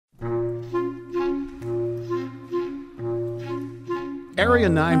Area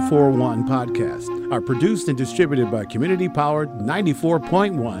 941 podcasts are produced and distributed by community-powered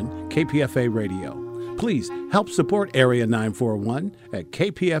 94.1 KPFA Radio. Please help support Area 941 at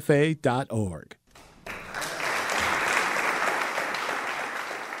kpfa.org.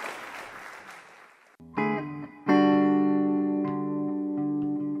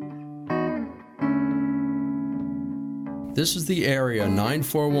 This is the Area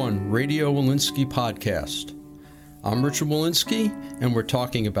 941 Radio Walensky podcast. I'm Richard Walensky, and we're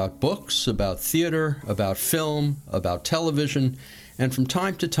talking about books, about theater, about film, about television, and from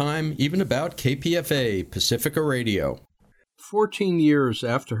time to time, even about KPFA, Pacifica Radio. 14 years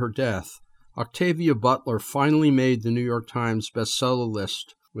after her death, Octavia Butler finally made the New York Times bestseller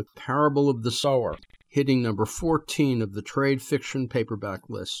list with Parable of the Sower, hitting number 14 of the trade fiction paperback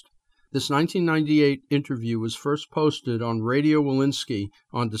list. This 1998 interview was first posted on Radio Walensky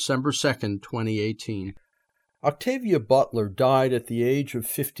on December 2nd, 2018. Octavia Butler died at the age of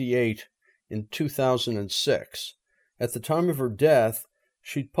 58 in 2006. At the time of her death,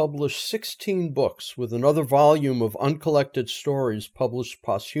 she'd published 16 books with another volume of uncollected stories published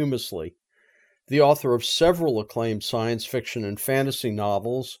posthumously. The author of several acclaimed science fiction and fantasy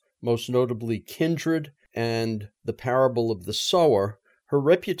novels, most notably Kindred and The Parable of the Sower, her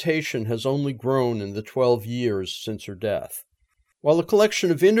reputation has only grown in the 12 years since her death. While a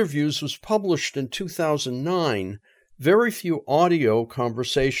collection of interviews was published in 2009, very few audio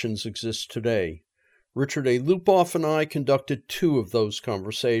conversations exist today. Richard A. Lupoff and I conducted 2 of those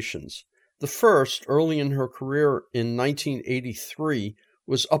conversations. The first, early in her career in 1983,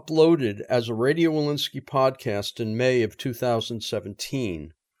 was uploaded as a Radio Walensky podcast in May of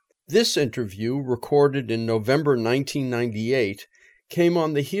 2017. This interview, recorded in November 1998, came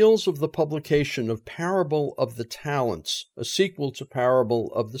on the heels of the publication of Parable of the Talents, a sequel to Parable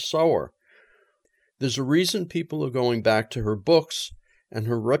of the Sower. There's a reason people are going back to her books, and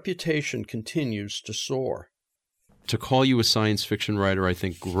her reputation continues to soar. To call you a science fiction writer, I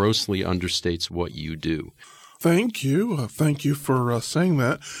think, grossly understates what you do. Thank you. Thank you for saying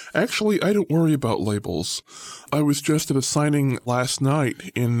that. Actually, I don't worry about labels. I was just at a signing last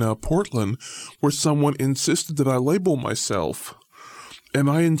night in Portland where someone insisted that I label myself. And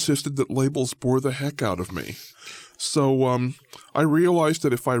I insisted that labels bore the heck out of me. So I realized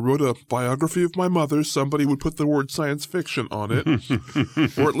that if I wrote a biography of my mother, somebody would put the word science fiction on it,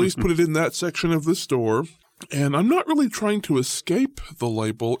 or at least put it in that section of the store. And I'm not really trying to escape the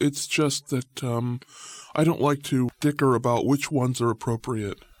label. It's just that I don't like to dicker about which ones are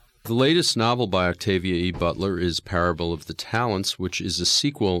appropriate. The latest novel by Octavia E. Butler is Parable of the Talents, which is a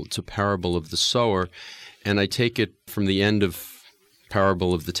sequel to Parable of the Sower. And I take it from the end of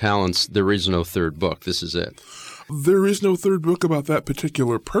Parable of the Talents, there is no third book. This is it. There is no third book about that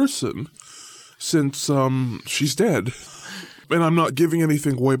particular person since she's dead. And I'm not giving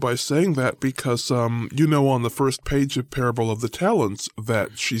anything away by saying that because on the first page of Parable of the Talents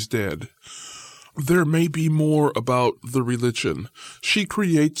that she's dead. There may be more about the religion. She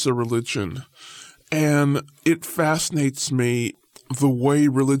creates a religion, and it fascinates me the way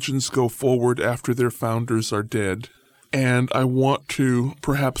religions go forward after their founders are dead. And I want to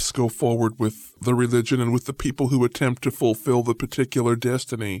perhaps go forward with the religion and with the people who attempt to fulfill the particular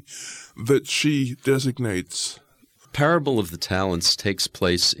destiny that she designates. Parable of the Talents takes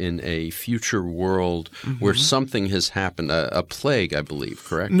place in a future world where something has happened, a plague, I believe,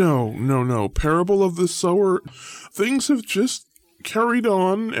 correct? No. Parable of the Sower, things have just carried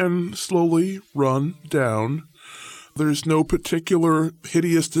on and slowly run down. There's no particular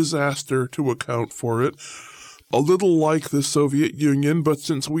hideous disaster to account for it. A little like the Soviet Union, but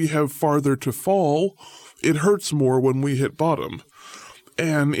since we have farther to fall, it hurts more when we hit bottom.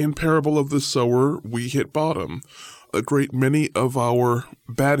 And in Parable of the Sower, we hit bottom. A great many of our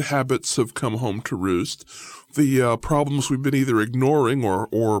bad habits have come home to roost. The problems we've been either ignoring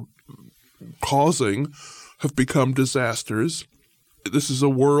or causing have become disasters. This is a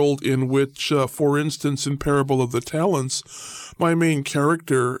world in which, for instance, in Parable of the Talents, my main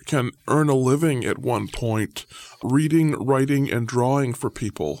character can earn a living at one point reading, writing, and drawing for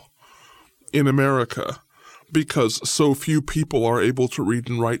people in America because so few people are able to read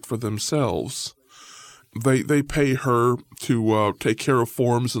and write for themselves. They pay her to take care of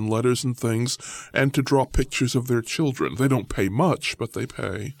forms and letters and things and to draw pictures of their children. They don't pay much, but they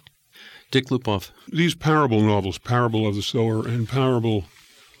pay. Dick Lupoff. These parable novels, Parable of the Sower and Parable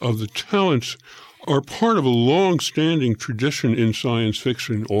of the Talents, are part of a long-standing tradition in science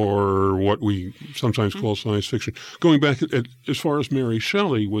fiction, or what we sometimes call science fiction, going back as far as Mary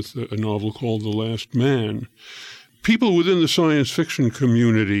Shelley with a novel called The Last Man. People within the science fiction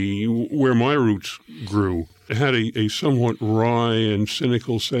community, where my roots grew, had a somewhat wry and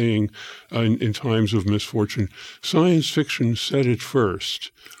cynical saying in times of misfortune: science fiction said it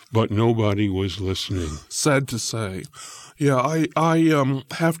first, but nobody was listening. Sad to say. Yeah, I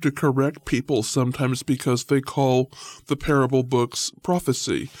have to correct people sometimes because they call the parable books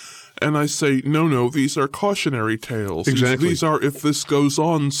prophecy. And I say, no, these are cautionary tales. Exactly. These are if this goes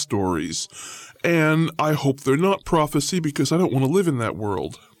on stories. And I hope they're not prophecy because I don't want to live in that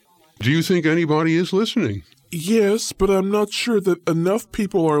world. Do you think anybody is listening? Yes, but I'm not sure that enough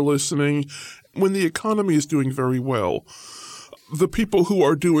people are listening when the economy is doing very well. The people who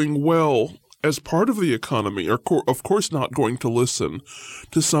are doing well as part of the economy are, of course, not going to listen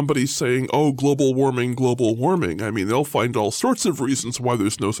to somebody saying, oh, global warming, global warming. I mean, they'll find all sorts of reasons why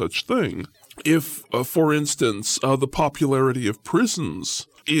there's no such thing. If, for instance, the popularity of prisons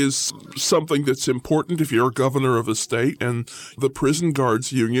is something that's important, if you're a governor of a state and the prison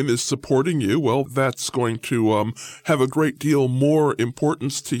guards union is supporting you, well, that's going to have a great deal more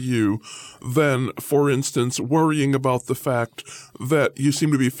importance to you than, for instance, worrying about the fact that you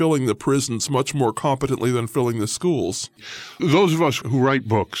seem to be filling the prisons much more competently than filling the schools. Those of us who write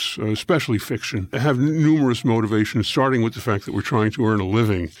books, especially fiction, have numerous motivations, starting with the fact that we're trying to earn a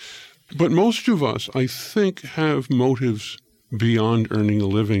living. But most of us, I think, have motives beyond earning a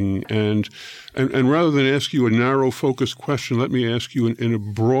living. And rather than ask you a narrow, focused question, let me ask you in a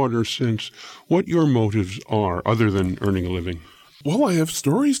broader sense what your motives are other than earning a living. Well, I have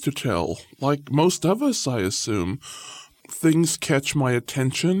stories to tell. Like most of us, I assume. Things catch my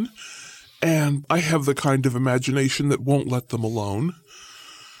attention, and I have the kind of imagination that won't let them alone.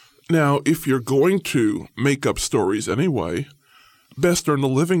 Now, if you're going to make up stories anyway, best earn a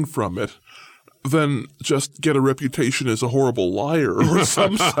living from it than just get a reputation as a horrible liar or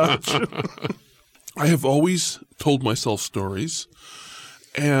some such. I have always told myself stories,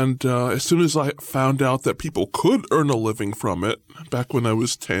 and as soon as I found out that people could earn a living from it, back when I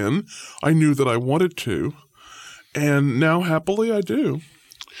was 10, I knew that I wanted to, and now happily I do.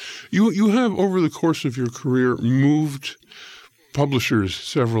 You have, over the course of your career, moved publishers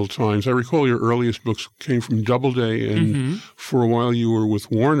several times. I recall your earliest books came from Doubleday, and for a while you were with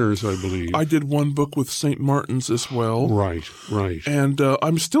Warner's, I believe. I did one book with St. Martin's as well. Right. And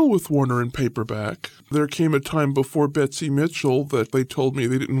I'm still with Warner in paperback. There came a time before Betsy Mitchell that they told me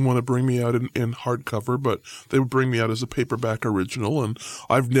they didn't want to bring me out in hardcover, but they would bring me out as a paperback original, and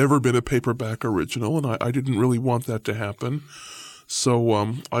I've never been a paperback original, and I didn't really want that to happen.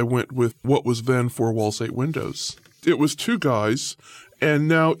 So I went with what was then Four Walls, Eight Windows. It was two guys, and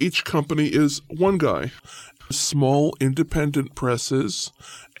now each company is one guy. Small independent presses,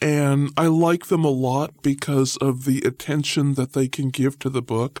 and I like them a lot because of the attention that they can give to the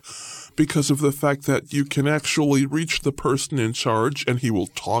book, because of the fact that you can actually reach the person in charge and he will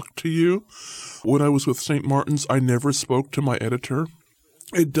talk to you. When I was with St. Martin's, I never spoke to my editor.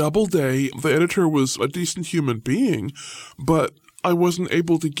 At Doubleday, the editor was a decent human being, but I wasn't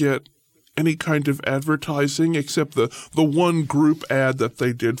able to get any kind of advertising except the one group ad that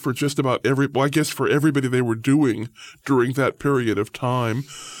they did for just about for everybody they were doing during that period of time.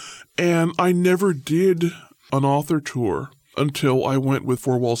 And I never did an author tour until I went with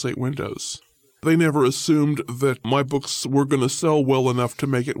Four Walls, Eight Windows. They never assumed that my books were going to sell well enough to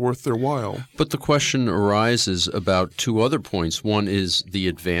make it worth their while. But the question arises about two other points. One is the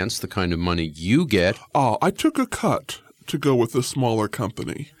advance, the kind of money you get. I took a cut to go with a smaller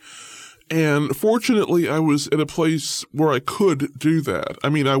company. And fortunately, I was at a place where I could do that. I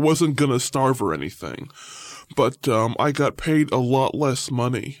mean, I wasn't going to starve or anything. But I got paid a lot less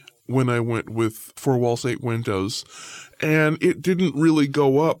money when I went with Four Walls, Eight Windows. And it didn't really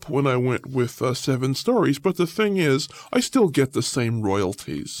go up when I went with Seven Stories. But the thing is, I still get the same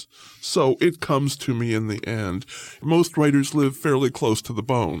royalties. So it comes to me in the end. Most writers live fairly close to the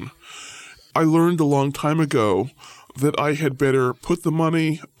bone. I learned a long time ago that I had better put the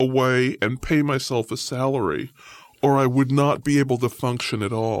money away and pay myself a salary, or I would not be able to function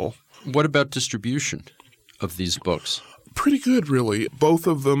at all. What about distribution of these books? Pretty good, really. Both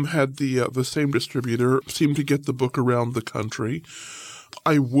of them had the same distributor, seemed to get the book around the country.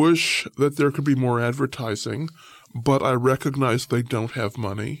 I wish that there could be more advertising, but I recognize they don't have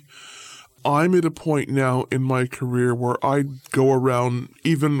money. I'm at a point now in my career where I go around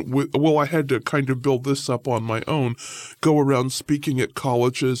I had to kind of build this up on my own, go around speaking at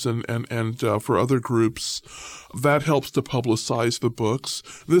colleges and for other groups. That helps to publicize the books.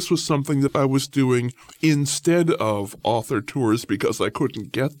 This was something that I was doing instead of author tours because I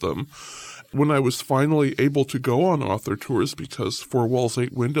couldn't get them. When I was finally able to go on author tours because Four Walls,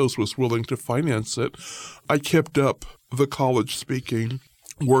 Eight Windows was willing to finance it, I kept up the college speaking,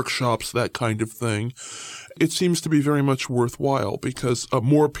 workshops, that kind of thing. It seems to be very much worthwhile because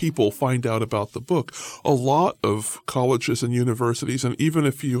more people find out about the book. A lot of colleges and universities and even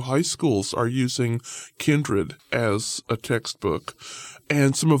a few high schools are using Kindred as a textbook,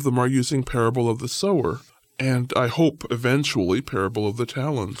 and some of them are using Parable of the Sower, and I hope eventually Parable of the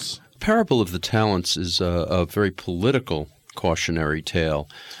Talents. Parable of the Talents is a very political cautionary tale.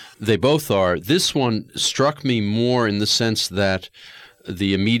 They both are. This one struck me more in the sense that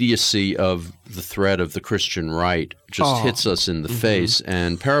the immediacy of the threat of the Christian right just hits us in the face.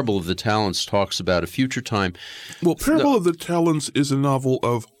 And Parable of the Talents talks about a future time. Well, Parable of the Talents is a novel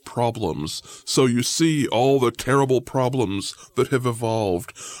of problems. So you see all the terrible problems that have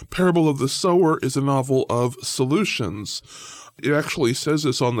evolved. Parable of the Sower is a novel of solutions. It actually says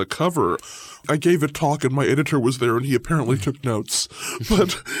this on the cover. I gave a talk and my editor was there and he apparently took notes.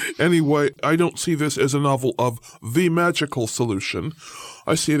 But anyway, I don't see this as a novel of the magical solution.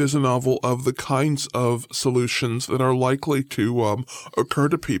 I see it as a novel of the kinds of solutions that are likely to occur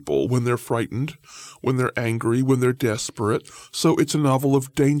to people when they're frightened, when they're angry, when they're desperate. So it's a novel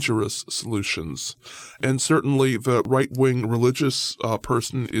of dangerous solutions. And certainly the right-wing religious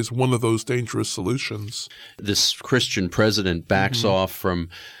person is one of those dangerous solutions. This Christian president backs off from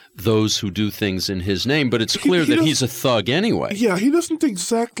those who do things in his name, but it's clear that he's a thug anyway. Yeah, he doesn't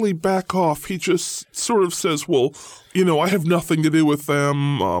exactly back off. He just sort of says, well, I have nothing to do with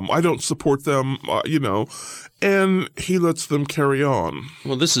them. I don't support them, and he lets them carry on.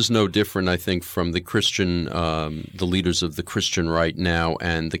 Well, this is no different, I think, from the Christian, the leaders of the Christian right now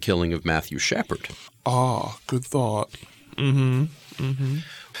and the killing of Matthew Shepard. Ah, good thought. One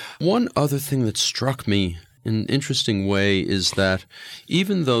other thing that struck me in an interesting way is that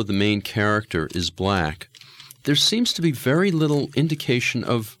even though the main character is black, there seems to be very little indication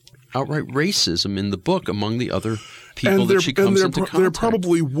of outright racism in the book among the other people that she comes into contact. There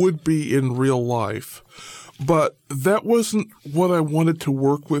probably would be in real life. But that wasn't what I wanted to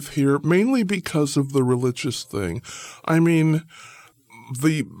work with here, mainly because of the religious thing. I mean,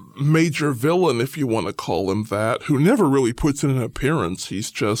 the major villain, if you want to call him that, who never really puts in an appearance.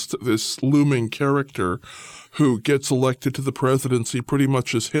 He's just this looming character who gets elected to the presidency pretty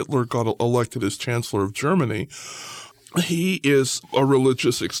much as Hitler got elected as Chancellor of Germany. He is a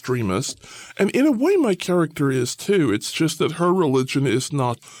religious extremist, and in a way my character is too. It's just that her religion is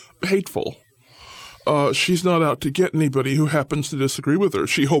not hateful. She's not out to get anybody who happens to disagree with her.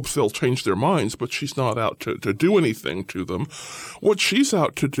 She hopes they'll change their minds, but she's not out to do anything to them. What she's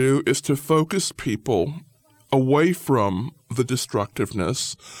out to do is to focus people away from the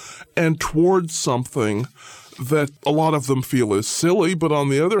destructiveness and towards something that a lot of them feel is silly, but on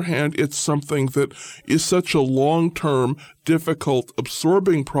the other hand, it's something that is such a long-term, difficult,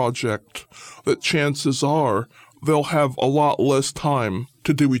 absorbing project that chances are they'll have a lot less time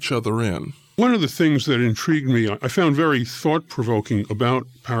to do each other in. One of the things that intrigued me, I found very thought-provoking about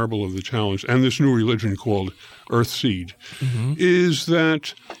Parable of the Talents and this new religion called Earthseed, is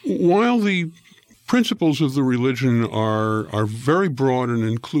that while the principles of the religion are very broad and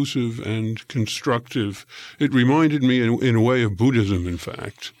inclusive and constructive, it reminded me in a way of Buddhism, in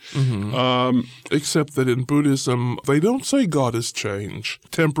fact. Except that in Buddhism, they don't say God is change.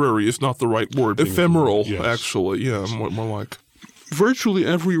 Temporary is not the right word. Ephemeral, yes. Actually. Yeah, more like. Virtually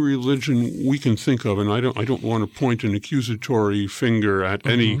every religion we can think of, and I don't want to point an accusatory finger at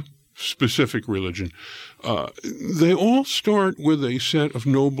any specific religion, they all start with a set of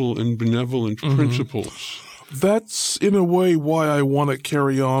noble and benevolent principles. That's, in a way, why I want to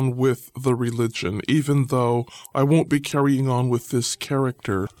carry on with the religion, even though I won't be carrying on with this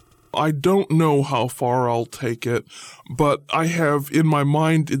character. I don't know how far I'll take it, but I have in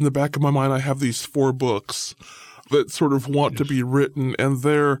the back of my mind, I have these 4 books that sort of want to be written, and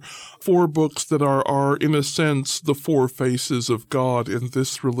they're 4 books that are, in a sense, the 4 faces of God in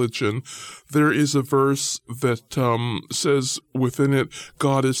this religion. There is a verse that says within it,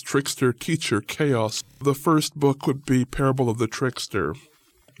 God is trickster, teacher, chaos. The first book would be Parable of the Trickster.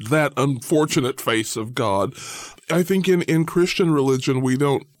 That unfortunate face of God. I think in Christian religion, we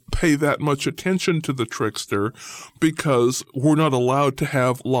don't pay that much attention to the trickster because we're not allowed to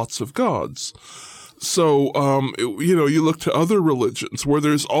have lots of gods. So, you look to other religions where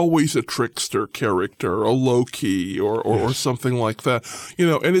there's always a trickster character, a Loki or something like that,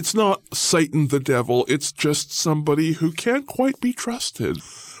 and it's not Satan the devil. It's just somebody who can't quite be trusted.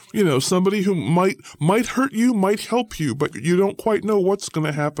 Somebody who might hurt you, might help you, but you don't quite know what's going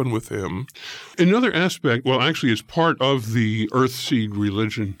to happen with him. Another aspect, well, actually, it's part of the Earthseed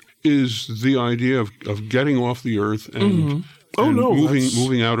religion, is the idea of getting off the Earth and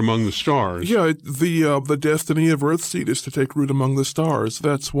moving out among the stars. Yeah, the destiny of Earthseed is to take root among the stars.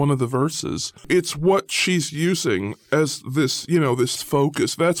 That's one of the verses. It's what she's using as this, this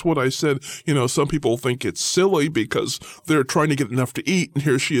focus. That's what I said. Some people think it's silly because they're trying to get enough to eat, and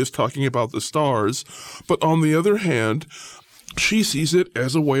here she is talking about the stars. But on the other hand, she sees it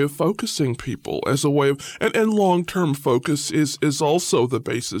as a way of focusing people, as a way of, and long-term focus is also the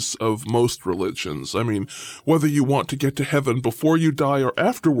basis of most religions. I mean, whether you want to get to heaven before you die or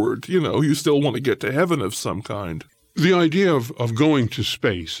afterward, you still want to get to heaven of some kind. The idea of going to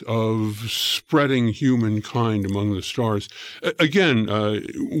space, of spreading humankind among the stars, again,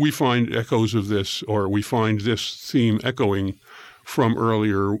 we find echoes of this, or we find this theme echoing from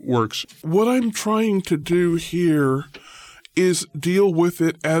earlier works. What I'm trying to do here is deal with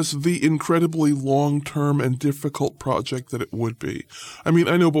it as the incredibly long-term and difficult project that it would be. I mean,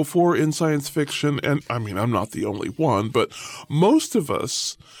 I know before in science fiction, and I mean, I'm not the only one, but most of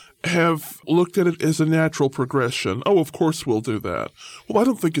us have looked at it as a natural progression. Oh, of course we'll do that. Well, I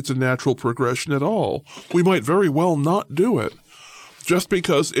don't think it's a natural progression at all. We might very well not do it, just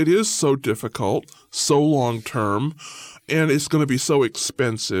because it is so difficult, so long-term, and it's going to be so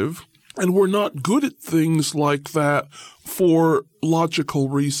expensive. And we're not good at things like that for logical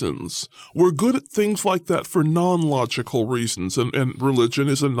reasons. We're good at things like that for non-logical reasons, and religion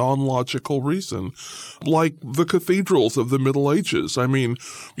is a non-logical reason. Like the cathedrals of the Middle Ages. I mean,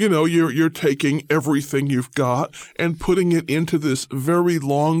 you're taking everything you've got and putting it into this very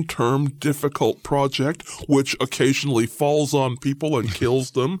long-term, difficult project, which occasionally falls on people and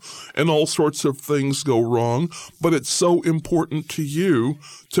kills them, and all sorts of things go wrong. But it's so important to you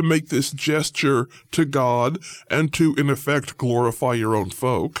to make this gesture to God and to, in effect, glorify your own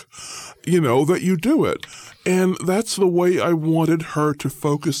folk, that you do it. And that's the way I wanted her to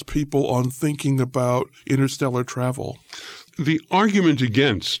focus people on thinking about interstellar travel. The argument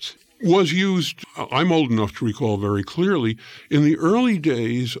against was used, I'm old enough to recall very clearly, in the early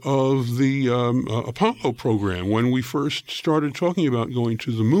days of the Apollo program, when we first started talking about going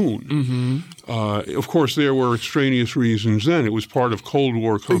to the moon. Mm-hmm. Of course, there were extraneous reasons then. It was part of Cold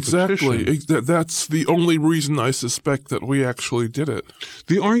War competition. Exactly. That's the only reason I suspect that we actually did it.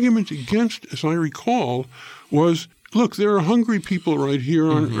 The argument against, as I recall, was, look, there are hungry people right here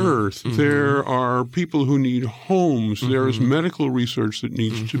on Earth. Mm-hmm. There are people who need homes. Mm-hmm. There is medical research that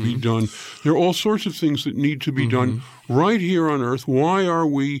needs to be done. There are all sorts of things that need to be done right here on Earth. Why are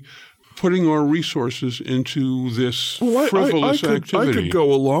we putting our resources into this frivolous activity? I could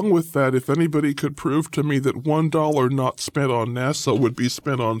go along with that if anybody could prove to me that $1 not spent on NASA would be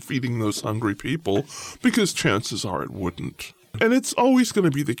spent on feeding those hungry people, because chances are it wouldn't. And it's always going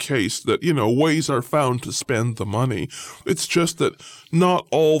to be the case that, ways are found to spend the money. It's just that not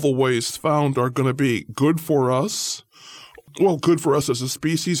all the ways found are going to be good for us. Well, good for us as a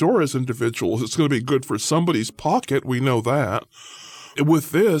species or as individuals. It's going to be good for somebody's pocket. We know that.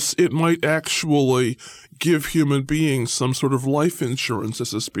 With this, it might actually give human beings some sort of life insurance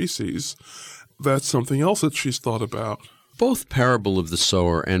as a species. That's something else that she's thought about. Both Parable of the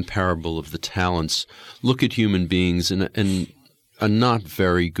Sower and Parable of the Talents look at human beings in a not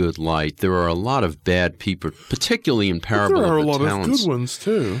very good light. There are a lot of bad people, particularly in Parable of the Talents. There are a lot of good ones,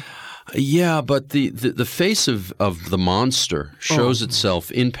 too. Yeah, but the face of the monster shows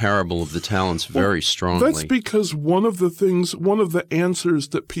itself in Parable of the Talents very strongly. That's because one of the answers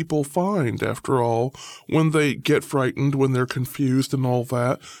that people find, after all, when they get frightened, when they're confused and all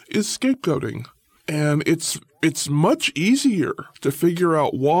that, is scapegoating. And it's much easier to figure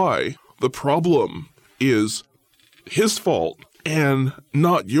out why the problem is his fault and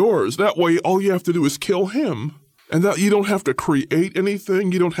not yours. That way, all you have to do is kill him. And that you don't have to create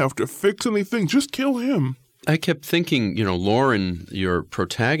anything. You don't have to fix anything. Just kill him. I kept thinking, Lauren, your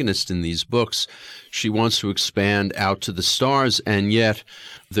protagonist in these books, she wants to expand out to the stars, and yet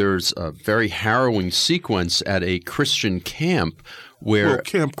there's a very harrowing sequence at a Christian camp where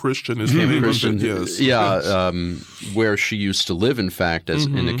Camp Christian is the name of it, yes. Yeah, where she used to live, in fact, as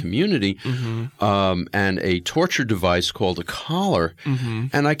in a community, and a torture device called a collar.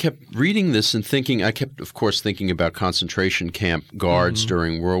 And I kept reading this and thinking, I kept, of course, thinking about concentration camp guards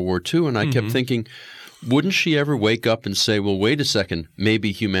during World War II, and I kept thinking, wouldn't she ever wake up and say, well, wait a second,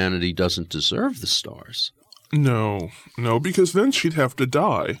 maybe humanity doesn't deserve the stars? No, because then she'd have to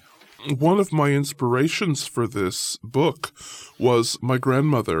die. One of my inspirations for this book was my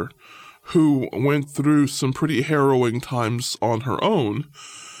grandmother, who went through some pretty harrowing times on her own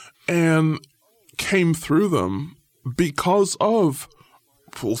and came through them because of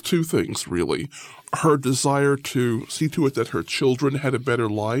well, two things, really. Her desire to see to it that her children had a better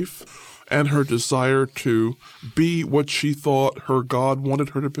life, and her desire to be what she thought her God wanted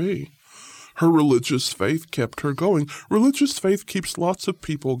her to be. Her religious faith kept her going. Religious faith keeps lots of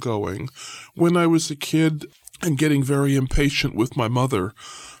people going. When I was a kid and getting very impatient with my mother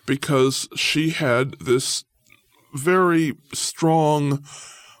because she had this very strong,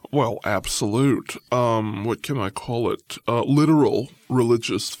 well, absolute, what can I call it, literal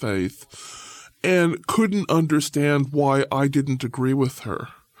religious faith, and couldn't understand why I didn't agree with her.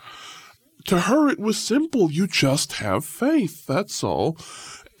 To her, it was simple. You just have faith, that's all.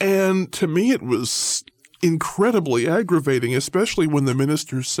 And to me, it was incredibly aggravating, especially when the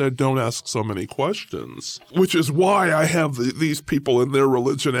minister said, don't ask so many questions, which is why I have these people in their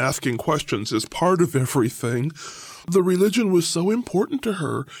religion asking questions as part of everything. The religion was so important to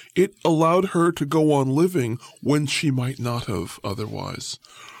her, it allowed her to go on living when she might not have otherwise.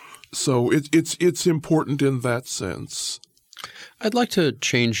 So it's important in that sense. I'd like to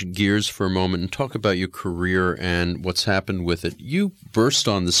change gears for a moment and talk about your career and what's happened with it. You burst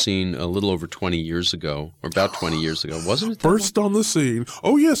on the scene a little over 20 years ago, or about 20 years ago, wasn't it? Burst on the scene.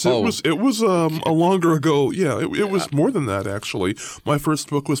 Oh, yes, it was a longer ago. Yeah, it was more than that, actually. My first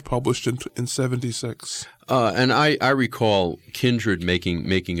book was published in 76. And I recall Kindred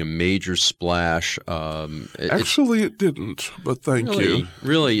making a major splash. Actually, it didn't, but thank you.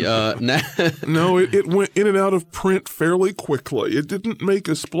 Really? No, it went in and out of print fairly quickly. It didn't make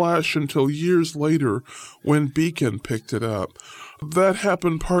a splash until years later when Beacon picked it up. That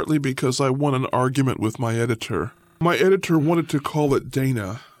happened partly because I won an argument with my editor. My editor wanted to call it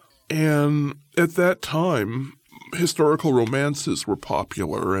Dana, and at that time, historical romances were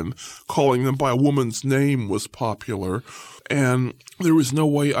popular, and calling them by a woman's name was popular, and there was no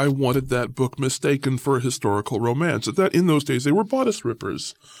way I wanted that book mistaken for a historical romance. In those days, they were bodice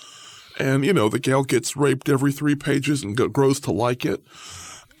rippers. And, the gal gets raped every 3 pages and grows to like it.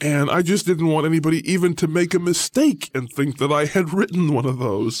 And I just didn't want anybody even to make a mistake and think that I had written one of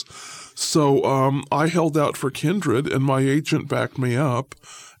those. So I held out for Kindred, and my agent backed me up.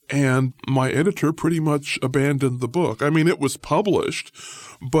 And my editor pretty much abandoned the book. I mean, it was published,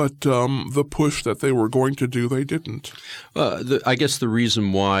 but the push that they were going to do, they didn't. I guess the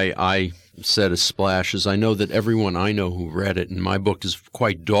reason why I said a splash is I know that everyone I know who read it, and my book is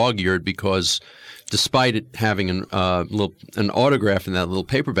quite dog-eared because despite it having an autograph in that little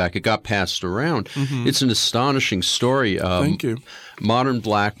paperback, it got passed around. Mm-hmm. It's an astonishing story. Thank you. Modern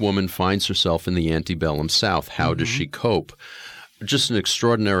black woman finds herself in the antebellum South. How does she cope? Just an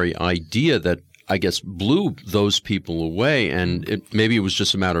extraordinary idea that I guess blew those people away, and maybe it was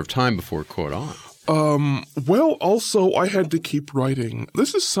just a matter of time before it caught on. Well, also, I had to keep writing.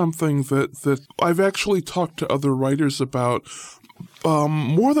 This is something that I've actually talked to other writers about.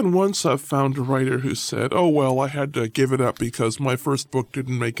 More than once I've found a writer who said, oh, well, I had to give it up because my first book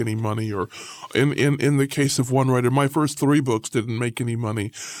didn't make any money, or in the case of one writer, my first 3 books didn't make any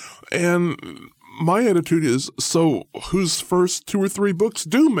money. And my attitude is, so whose first 2 or 3 books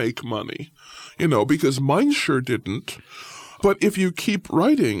do make money? Because mine sure didn't. But if you keep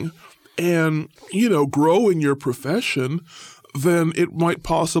writing and, grow in your profession, then it might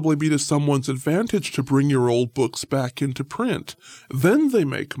possibly be to someone's advantage to bring your old books back into print. Then they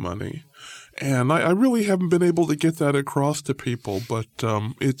make money. And I really haven't been able to get that across to people, but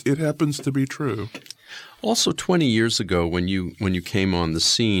it happens to be true. Also, 20 years ago, when you came on the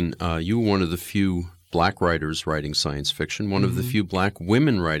scene, you were one of the few black writers writing science fiction, one of the few black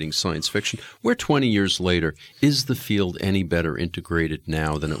women writing science fiction. We're 20 years later. Is the field any better integrated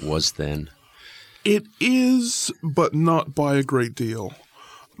now than it was then? It is, but not by a great deal.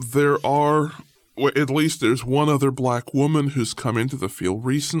 There are, at least there's one other black woman who's come into the field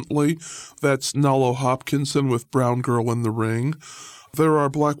recently. That's Nalo Hopkinson with Brown Girl in the Ring. There are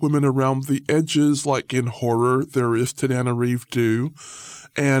black women around the edges, like in horror. There is Tananarive Due,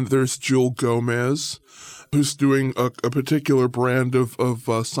 and there's Jewel Gomez, who's doing a particular brand of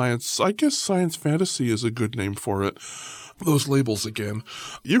science. I guess science fantasy is a good name for it. Those labels again.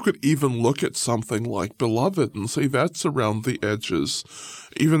 You could even look at something like Beloved and say that's around the edges,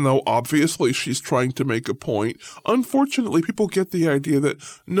 even though obviously she's trying to make a point. Unfortunately, people get the idea that,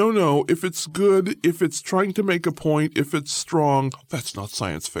 no, if it's good, if it's trying to make a point, if it's strong, that's not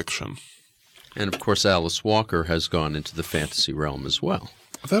science fiction. And, of course, Alice Walker has gone into the fantasy realm as well.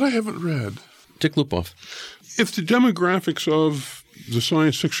 That I haven't read. Dick Lupoff. If the demographics of the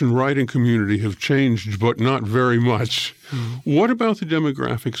science fiction writing community have changed, but not very much, what about the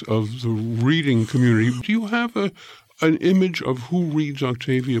demographics of the reading community? Do you have a an image of who reads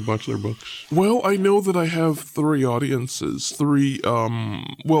Octavia Butler books? Well, I know that I have three audiences, three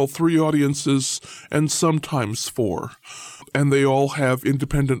audiences and sometimes four. And they all have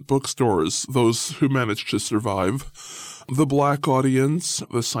independent bookstores, those who manage to survive. The Black audience,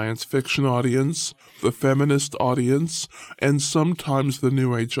 the science fiction audience, the feminist audience, and sometimes the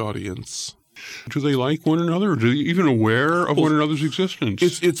New Age audience. Do they like one another? Are they even aware of one another's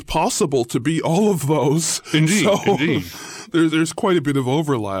existence? It's possible to be all of those. Indeed, indeed. There's quite a bit of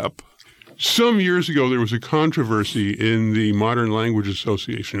overlap. Some years ago, there was a controversy in the Modern Language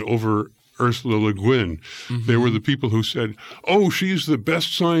Association over Ursula Le Guin. Mm-hmm. There were the people who said, "Oh, she's the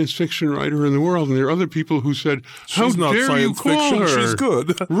best science fiction writer in the world," and there are other people who said, "How dare you call her? She's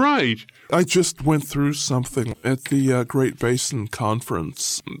good." Right. I just went through something at the Great Basin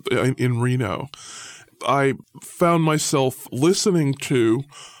Conference in Reno. I found myself listening to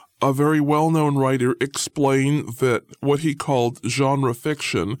a very well-known writer explain that what he called genre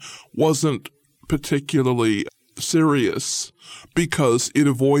fiction wasn't particularly serious because it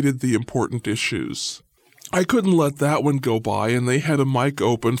avoided the important issues. I couldn't let that one go by, and they had a mic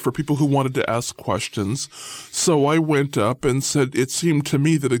open for people who wanted to ask questions. So I went up and said it seemed to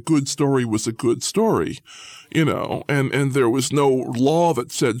me that a good story was a good story, and there was no law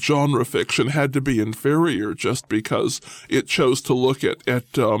that said genre fiction had to be inferior just because it chose to look at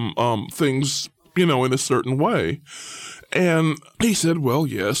things, in a certain way. And he said, well,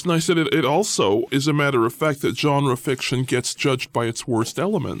 yes. And I said, it also is a matter of fact that genre fiction gets judged by its worst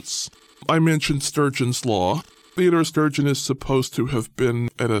elements. I mentioned Sturgeon's Law. Theodore Sturgeon is supposed to have been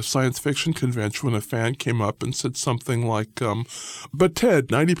at a science fiction convention when a fan came up and said something like, but Ted,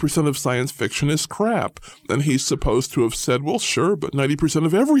 90% of science fiction is crap. And he's supposed to have said, well, sure, but 90%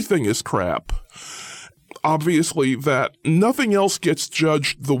 of everything is crap. Obviously, that nothing else gets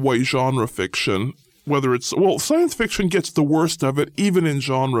judged the way genre fiction, science fiction gets the worst of it, even in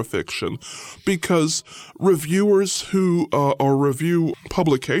genre fiction, because reviewers who review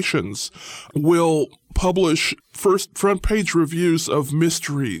publications will publish front-page reviews of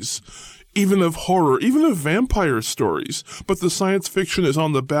mysteries, even of horror, even of vampire stories, but the science fiction is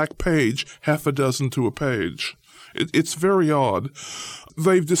on the back page, half a dozen to a page. It's very odd.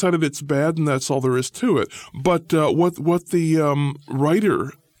 They've decided it's bad, and that's all there is to it. But what the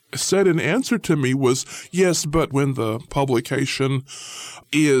writer said in answer to me was, yes, but when the publication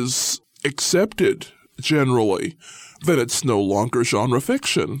is accepted generally, then it's no longer genre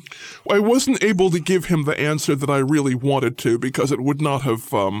fiction. I wasn't able to give him the answer that I really wanted to because it would not have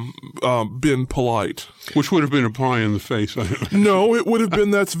been polite. Which would have been a pie in the face. No, it would have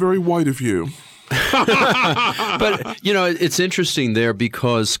been, that's very white of you. But, it's interesting there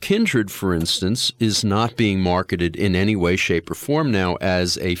because Kindred, for instance, is not being marketed in any way, shape, or form now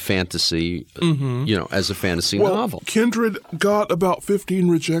as a fantasy, as a fantasy novel. Kindred got about 15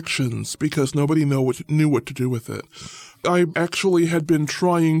 rejections because nobody knew what to do with it. I actually had been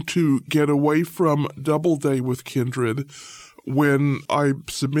trying to get away from Doubleday with Kindred when I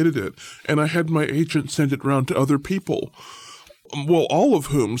submitted it, and I had my agent send it around to other people. Well, all of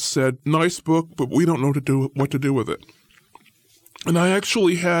whom said, nice book, but we don't know what to do with it. And I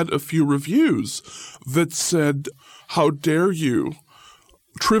actually had a few reviews that said, how dare you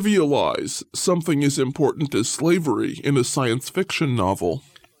trivialize something as important as slavery in a science fiction novel?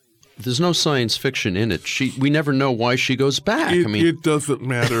 There's no science fiction in it. We never know why she goes back. It doesn't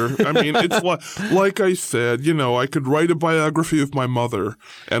matter. It's like I said, I could write a biography of my mother,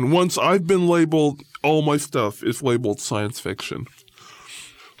 and once I've been labeled, all my stuff is labeled science fiction.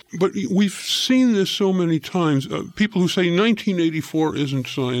 But we've seen this so many times. People who say 1984 isn't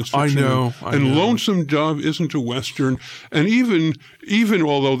science fiction. I know. Lonesome Dove isn't a Western. And even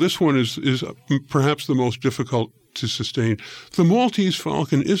although this one is perhaps the most difficult to sustain, The Maltese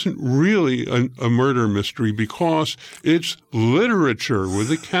Falcon isn't really a murder mystery because it's literature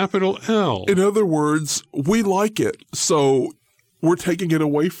with a capital L. In other words, we like it, so we're taking it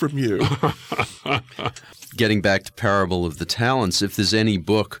away from you. Getting back to Parable of the Talents, if there's any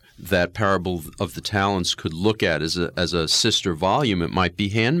book that Parable of the Talents could look at as a sister volume, it might be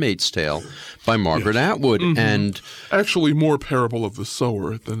Handmaid's Tale by Margaret Atwood. Mm-hmm. And actually more Parable of the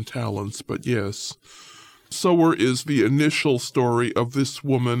Sower than Talents, but yes. Sower is the initial story of this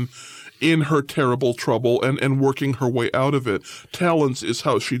woman in her terrible trouble and working her way out of it. Talents is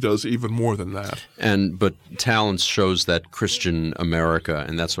how she does even more than that. But Talents shows that Christian America,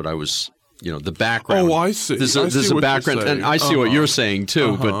 and that's what I was, the background. Oh, I see. There's a background, and I see what you're saying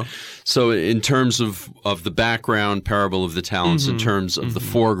too. But so in terms of the background, Parable of the Talents, in terms of the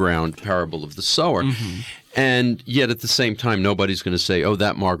foreground, Parable of the Sower. Mm-hmm. And yet at the same time, nobody's going to say, oh,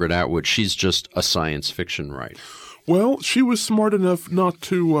 that Margaret Atwood, she's just a science fiction writer. Well, she was smart enough not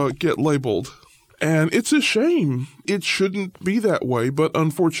to get labeled. And it's a shame. It shouldn't be that way, but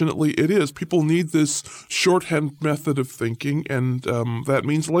unfortunately it is. People need this shorthand method of thinking, and that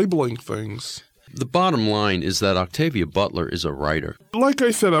means labeling things. The bottom line is that Octavia Butler is a writer. Like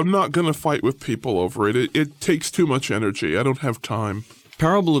I said, I'm not going to fight with people over it. It takes too much energy. I don't have time.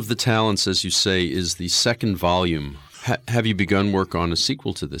 Parable of the Talents, as you say, is the second volume. Have you begun work on a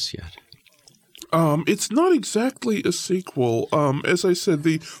sequel to this yet? It's not exactly a sequel. As I said,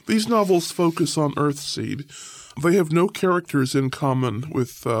 these novels focus on Earthseed. They have no characters in common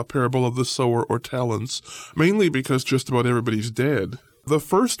with Parable of the Sower or Talents, mainly because just about everybody's dead. The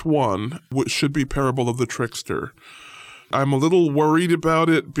first one, which should be Parable of the Trickster, I'm a little worried about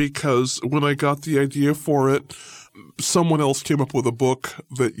it because when I got the idea for it, someone else came up with a book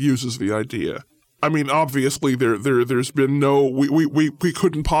that uses the idea. I mean, obviously, there's been no, we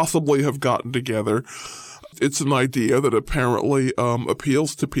couldn't possibly have gotten together. It's an idea that apparently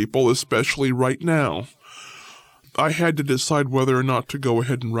appeals to people, especially right now. I had to decide whether or not to go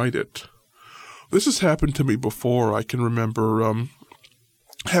ahead and write it. This has happened to me before. I can remember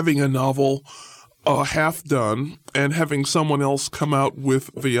having a novel half done and having someone else come out with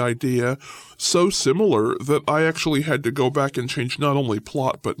the idea so similar that I actually had to go back and change not only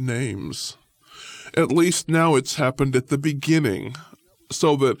plot but names. At least now it's happened at the beginning,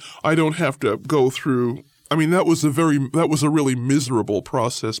 so that I don't have to go through. I mean, that was a really miserable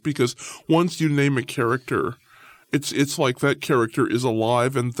process because once you name a character, it's like that character is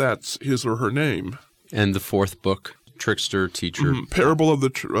alive and that's his or her name. And the fourth book, Trickster, Teacher. Parable of the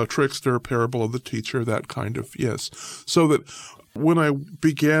Trickster, Parable of the Teacher, that kind of, yes. So that when I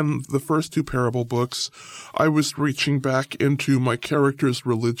began the first two Parable books, I was reaching back into my character's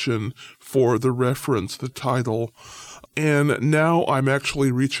religion for the reference, the title, and now I'm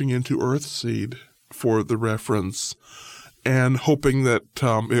actually reaching into Earthseed for the reference and hoping that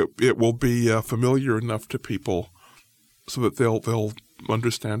it will be familiar enough to people so that they'll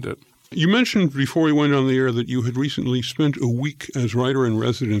understand it. You mentioned before we went on the air that you had recently spent a week as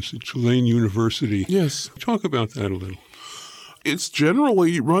writer-in-residence at Tulane University. Yes. Talk about that a little. It's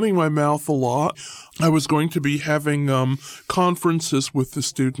generally running my mouth a lot. I was going to be having conferences with the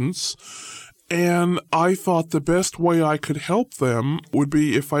students, and I thought the best way I could help them would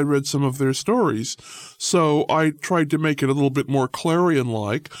be if I read some of their stories. So I tried to make it a little bit more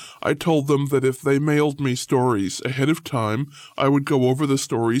Clarion-like. I told them that if they mailed me stories ahead of time, I would go over the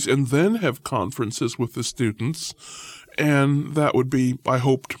stories and then have conferences with the students. And that would be, I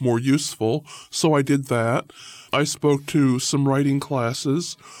hoped, more useful. So I did that. I spoke to some writing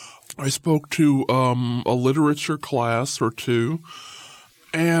classes. I spoke to a literature class or two,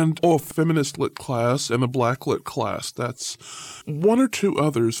 and a feminist lit class and a black lit class. That's one or two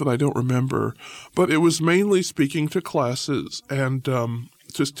others that I don't remember. But it was mainly speaking to classes and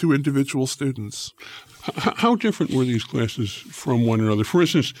just to individual students. How different were these classes from one another? For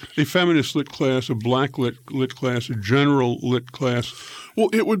instance, a feminist lit class, a black lit class, a general lit class. Well,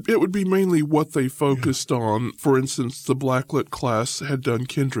 it would be mainly what they focused on. For instance, the black lit class had done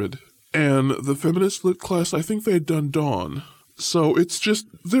Kindred, and the feminist lit class, I think they had done Dawn. So it's just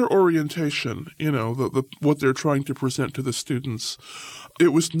their orientation, what they're trying to present to the students. It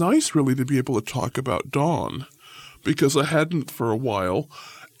was nice, really, to be able to talk about Dawn, because I hadn't for a while.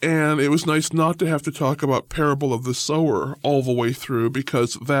 And it was nice not to have to talk about Parable of the Sower all the way through,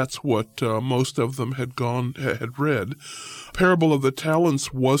 because that's what most of them had read. Parable of the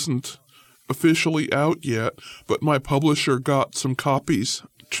Talents wasn't officially out yet, but my publisher got some copies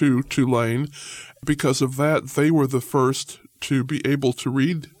to Tulane. Because of that, they were the first to be able to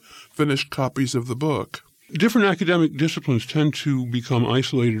read finished copies of the book. Different academic disciplines tend to become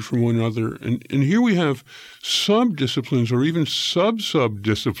isolated from one another, and here we have sub-disciplines or even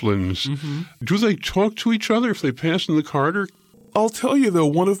sub-disciplines. Mm-hmm. Do they talk to each other if they pass in the corridor? I'll tell you, though,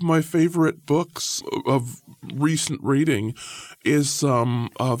 one of my favorite books of recent reading is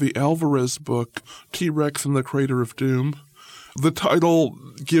the Alvarez book, T-Rex and the Crater of Doom. The title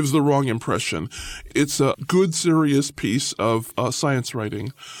gives the wrong impression. It's a good, serious piece of science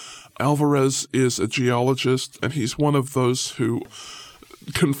writing. Alvarez is a geologist, and he's one of those who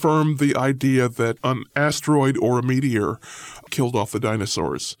confirmed the idea that an asteroid or a meteor killed off the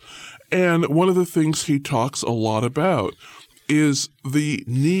dinosaurs. And one of the things he talks a lot about is the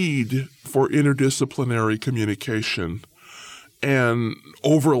need for interdisciplinary communication and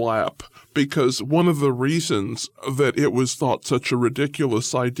overlap, because one of the reasons that it was thought such a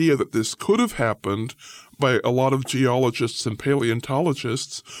ridiculous idea that this could have happened by a lot of geologists and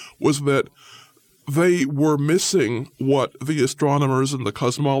paleontologists was that they were missing what the astronomers and the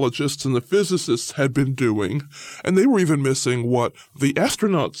cosmologists and the physicists had been doing, and they were even missing what the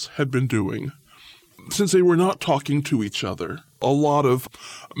astronauts had been doing, since they were not talking to each other. A lot of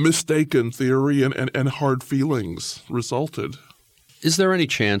mistaken theory and hard feelings resulted. Is there any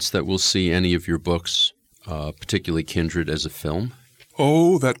chance that we'll see any of your books, particularly Kindred, as a film?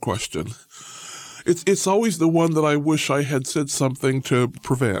 Oh, that question. It's always the one that I wish I had said something to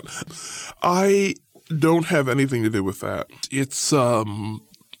prevent. I don't have anything to do with that. It's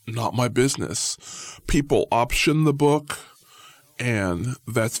not my business. People option the book, and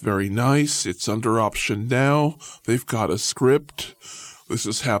that's very nice. It's under option now. They've got a script. This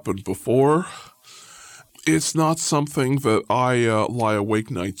has happened before. It's not something that I lie awake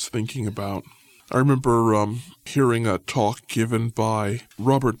nights thinking about. I remember hearing a talk given by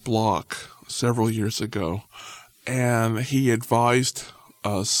Robert Bloch several years ago, and he advised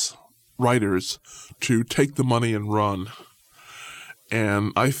us writers to take the money and run.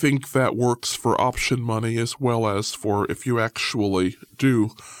 And I think that works for option money as well as for if you actually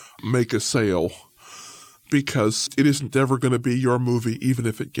do make a sale, because it isn't ever going to be your movie even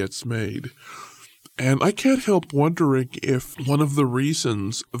if it gets made. And I can't help wondering if one of the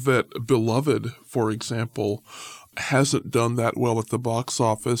reasons that Beloved, for example, hasn't done that well at the box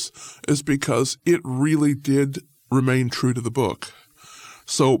office is because it really did remain true to the book.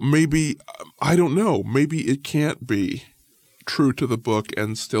 So maybe, I don't know, maybe it can't be true to the book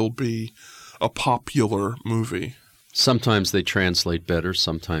and still be a popular movie. Sometimes they translate better,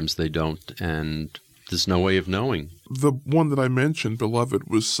 sometimes they don't, and there's no way of knowing. The one that I mentioned, Beloved,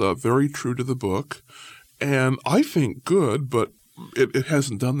 was very true to the book, and I think good, but it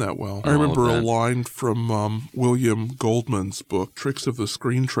hasn't done that well. I remember a line from William Goldman's book, Tricks of the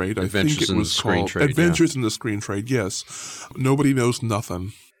Screen Trade. I think it was called Adventures in the Screen Trade, yes. Nobody knows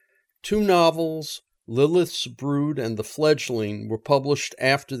nothing. 2 novels, Lilith's Brood and The Fledgling, were published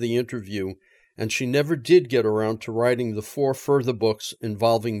after the interview, and she never did get around to writing the 4 further books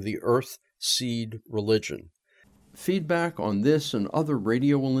involving the Earth Seed religion. Feedback on this and other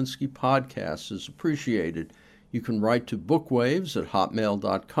Radio Walensky podcasts is appreciated. You can write to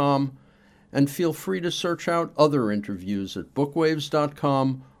bookwaves@hotmail.com, and feel free to search out other interviews at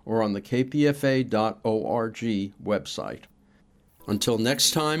bookwaves.com or on the kpfa.org website. Until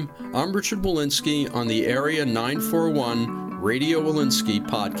next time, I'm Richard Walensky on the Area 941 Radio Walensky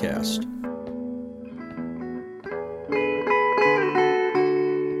podcast.